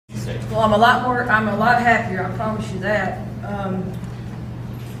Well, I'm a lot happier, I promise you that.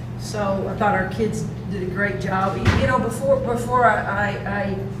 So I thought our kids did a great job. You know, before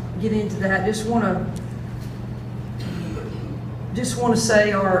I get into that, just want to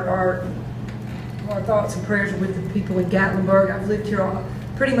say our thoughts and prayers are with the people in Gatlinburg. I've lived here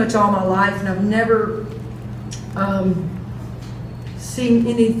pretty much all my life, and I've never seen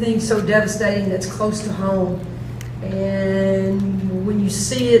anything so devastating that's close to home. And when you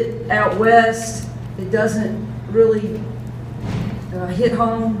see it out west, it doesn't really hit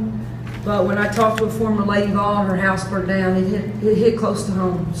home. But when I talked to a former Lady Vol and her house burned down, it hit close to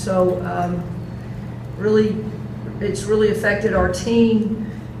home. So it's really affected our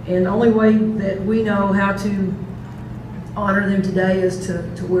team. And the only way that we know how to honor them today is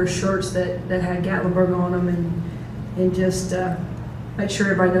to wear shirts that had Gatlinburg on them and just make sure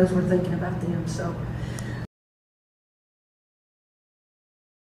everybody knows we're thinking about them. So.